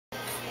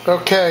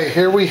Okay,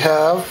 here we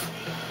have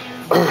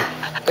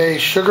a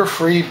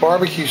sugar-free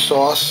barbecue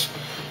sauce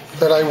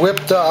that I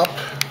whipped up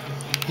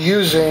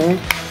using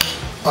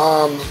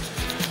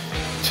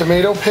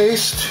tomato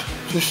paste,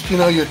 just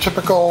your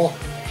typical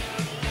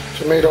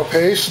tomato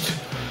paste,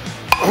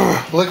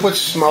 liquid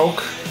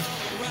smoke,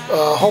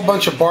 a whole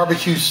bunch of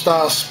barbecue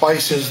style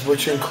spices,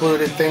 which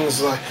included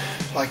things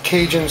like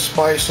Cajun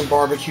spice and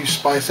barbecue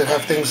spice that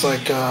have things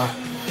like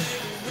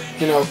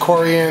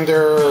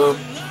coriander,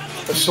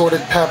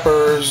 assorted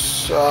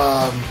peppers,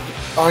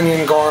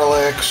 onion,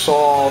 garlic,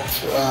 salt,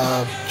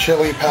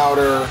 chili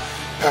powder,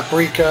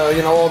 paprika,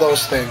 all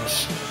those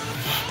things.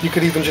 You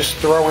could even just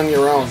throw in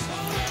your own.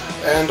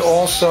 And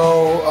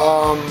also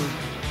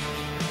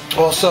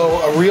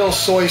a real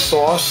soy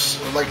sauce,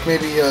 like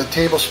maybe a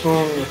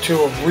tablespoon or two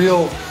of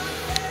real,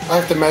 I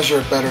have to measure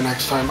it better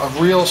next time, of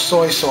real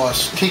soy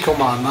sauce,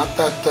 Kikkoman, not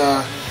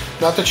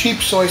the cheap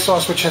soy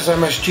sauce which has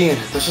MSG in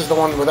it. This is the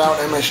one without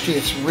MSG.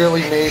 It's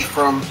really made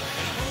from,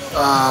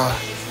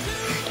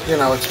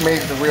 it's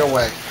made the real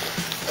way.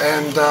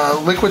 And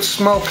liquid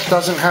smoke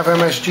doesn't have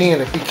MSG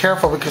in it. Be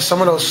careful, because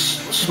some of those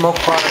smoke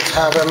products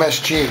have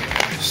MSG.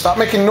 Stop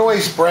making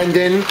noise,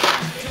 Brendan.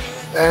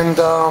 And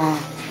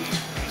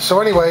so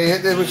anyway,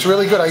 it was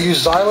really good. I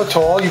used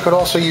Xylitol. You could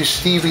also use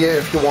Stevia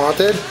if you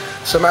wanted.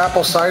 Some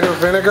apple cider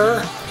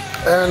vinegar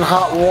and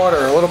hot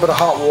water. A little bit of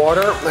hot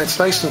water. It's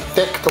nice and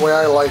thick the way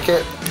I like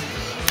it.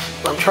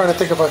 I'm trying to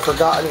think if I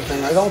forgot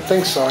anything. I don't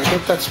think so. I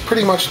think that's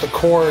pretty much the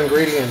core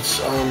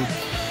ingredients.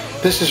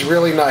 This is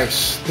really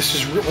nice. This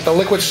is with the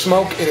liquid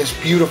smoke. It is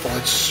beautiful.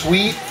 It's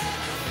sweet.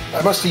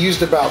 I must have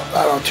used about,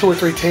 I don't know, 2 or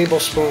 3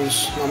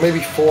 tablespoons, no, maybe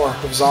 4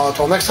 of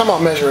xylitol. Next time I'll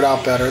measure it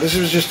out better. This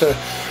was just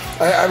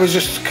I was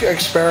just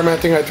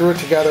experimenting. I threw it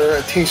together.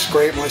 It tastes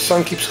great. My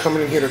son keeps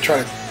coming in here to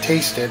try to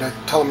taste it. I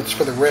tell him it's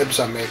for the ribs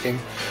I'm making.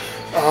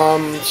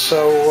 I'll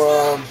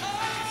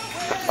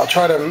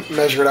try to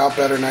measure it out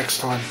better next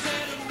time.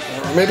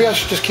 Or maybe I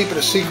should just keep it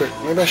a secret.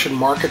 Maybe I should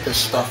market this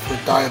stuff with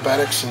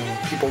diabetics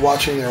and people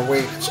watching their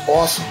weight. It's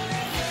awesome.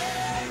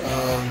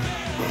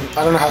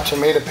 I don't know how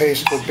tomato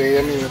paste would be.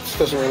 I mean, it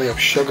doesn't really have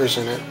sugars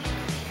in it.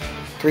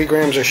 3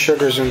 grams of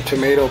sugars in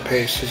tomato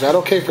paste. Is that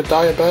okay for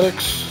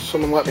diabetics?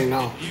 Someone let me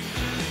know.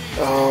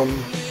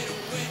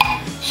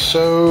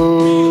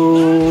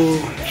 So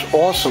it's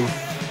awesome.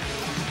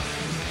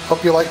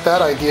 Hope you like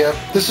that idea.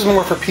 This is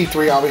more for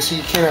P3, obviously.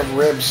 You can't have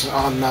ribs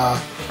on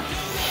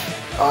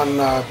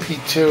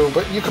P2,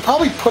 but you could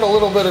probably put a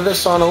little bit of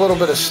this on a little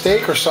bit of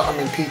steak or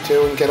something in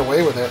P2 and get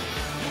away with it.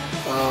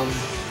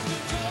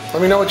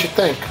 Let me know what you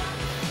think.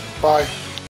 Bye.